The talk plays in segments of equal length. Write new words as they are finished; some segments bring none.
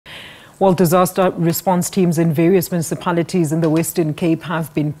Well, disaster response teams in various municipalities in the Western Cape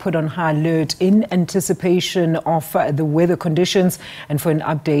have been put on high alert in anticipation of the weather conditions. And for an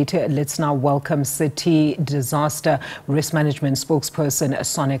update, let's now welcome City Disaster Risk Management spokesperson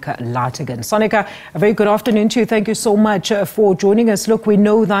Sonica Lategan. Sonica, a very good afternoon to you. Thank you so much for joining us. Look, we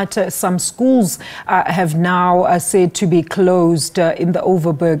know that some schools have now said to be closed in the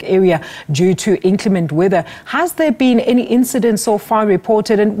Overberg area due to inclement weather. Has there been any incidents so far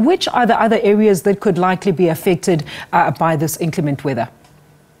reported, and which are the other areas that could likely be affected by this inclement weather?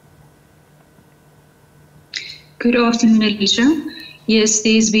 Good afternoon, Alicia. Yes,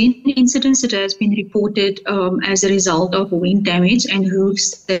 there's been incidents that has been reported as a result of wind damage and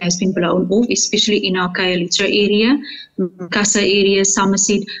roofs that has been blown off, especially in our Khayelitsha area, Kasa area,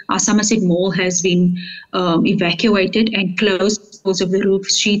 Somerset. Our Somerset Mall has been evacuated and closed because of the roof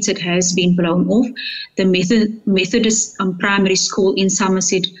sheets that has been blown off. The Methodist primary school in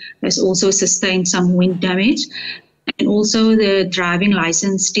Somerset has also sustained some wind damage. And also the driving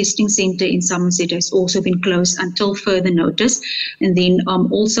license testing centre in Somerset has also been closed until further notice. And then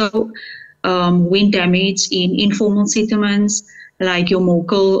also wind damage in informal settlements like your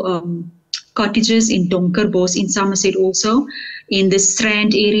Mokel cottages in Donkerbos in Somerset also. In the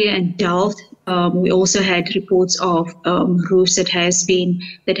Strand area and Delft, we also had reports of roofs that has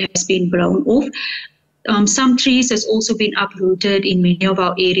been blown off. Some trees has also been uprooted in many of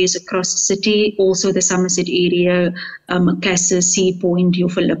our areas across the city, also the Somerset area, Macassar, Sea Point,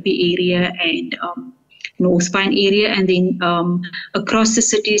 Philippi area and North Pine area. And then across the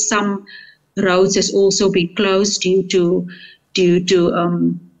city, some roads has also been closed due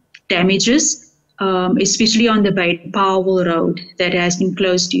to damages, especially on the Powell Road that has been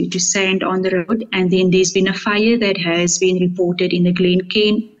closed due to sand on the road. And then there's been a fire that has been reported in the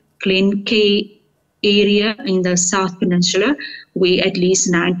Glenkey area in the South Peninsula, where at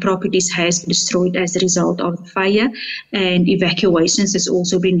least 9 properties has been destroyed as a result of the fire, and evacuations has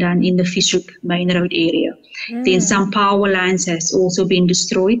also been done in the Fishhook Main Road area. Then some power lines has also been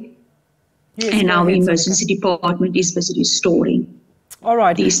destroyed, and our emergency department is busy restoring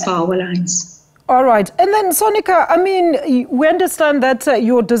these power lines. All right. And then, Sonica, I mean, we understand that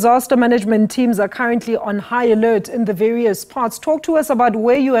your disaster management teams are currently on high alert in the various parts. Talk to us about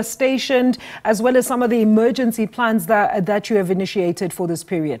where you are stationed, as well as some of the emergency plans that you have initiated for this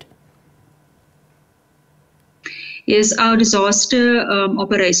period. Yes, our disaster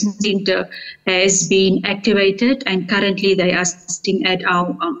operations center has been activated, and currently they are sitting at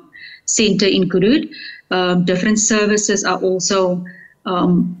our center in Kurut. Different services are also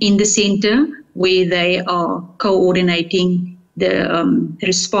in the center, where they are coordinating the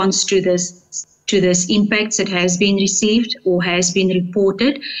response to this impacts that has been received or has been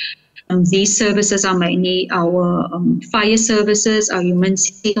reported. These services are mainly our fire services, our human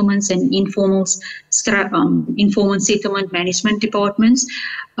settlements and informal settlement management departments,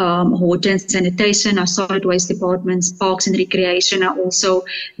 water and sanitation, our solid waste departments, parks and recreation are also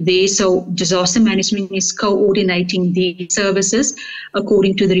there. So disaster management is coordinating the services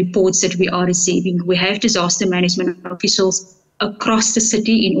according to the reports that we are receiving. We have disaster management officials across the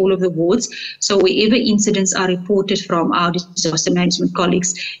city in all of the wards. So wherever incidents are reported from, our disaster management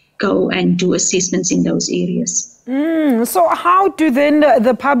colleagues go and do assessments in those areas. So how do then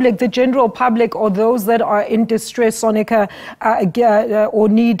the public, the general public, or those that are in distress, Sonica, or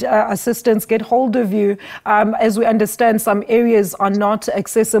need assistance, get hold of you? As we understand, some areas are not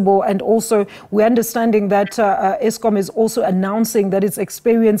accessible, and also we're understanding that Eskom is also announcing that it's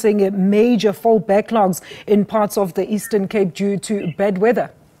experiencing major fault backlogs in parts of the Eastern Cape due to bad weather.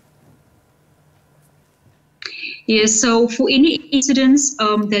 Yes, so for any incidents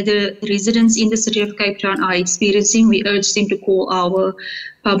that the residents in the city of Cape Town are experiencing, we urge them to call our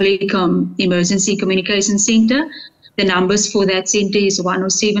public emergency communication center. The numbers for that center is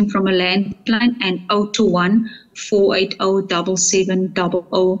 107 from a landline and 021 480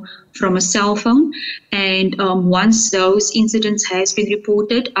 7700 from a cell phone. And once those incidents has been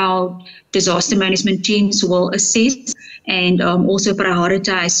reported, our disaster management teams will assess and also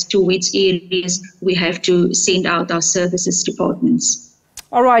prioritize to which areas we have to send out our services departments.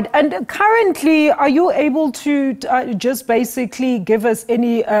 All right. And currently, are you able to just basically give us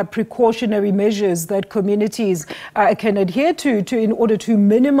any precautionary measures that communities can adhere to in order to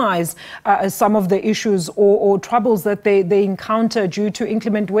minimize some of the issues or troubles that they encounter due to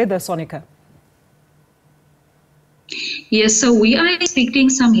inclement weather, Sonica? Yes, so we are expecting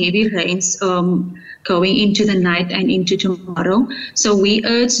some heavy rains going into the night and into tomorrow. So we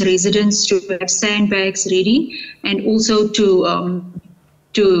urge residents to have sandbags ready, and also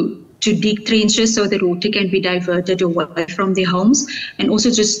to dig trenches so that water can be diverted away from their homes, and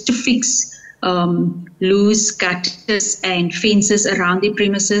also just to fix loose gutters and fences around their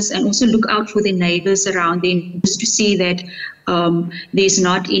premises, and also look out for the neighbors around them, just to see that there's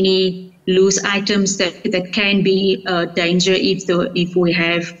not any loose items that can be danger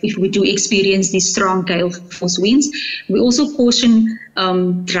if we do experience these strong gale force winds. We also caution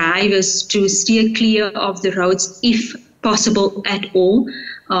drivers to steer clear of the roads if possible at all.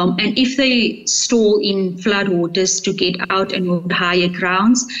 And if they stall in floodwaters, to get out and move to higher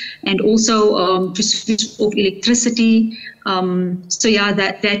grounds, and also to switch off electricity. So yeah,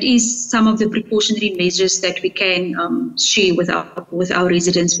 that is some of the precautionary measures that we can share with our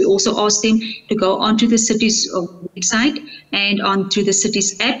residents. We also ask them to go onto the city's website and onto the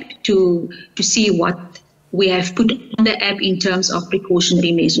city's app to see what we have put on the app in terms of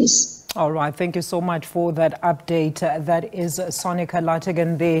precautionary measures. All right, thank you so much for that update. That is Sonica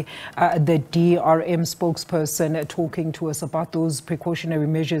Lategan, the DRM spokesperson, talking to us about those precautionary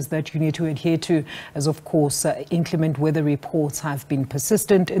measures that you need to adhere to, as of course inclement weather reports have been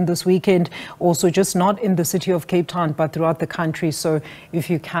persistent in this weekend. Also, just not in the city of Cape Town, but throughout the country. So if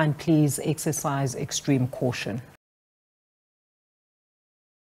you can, please exercise extreme caution.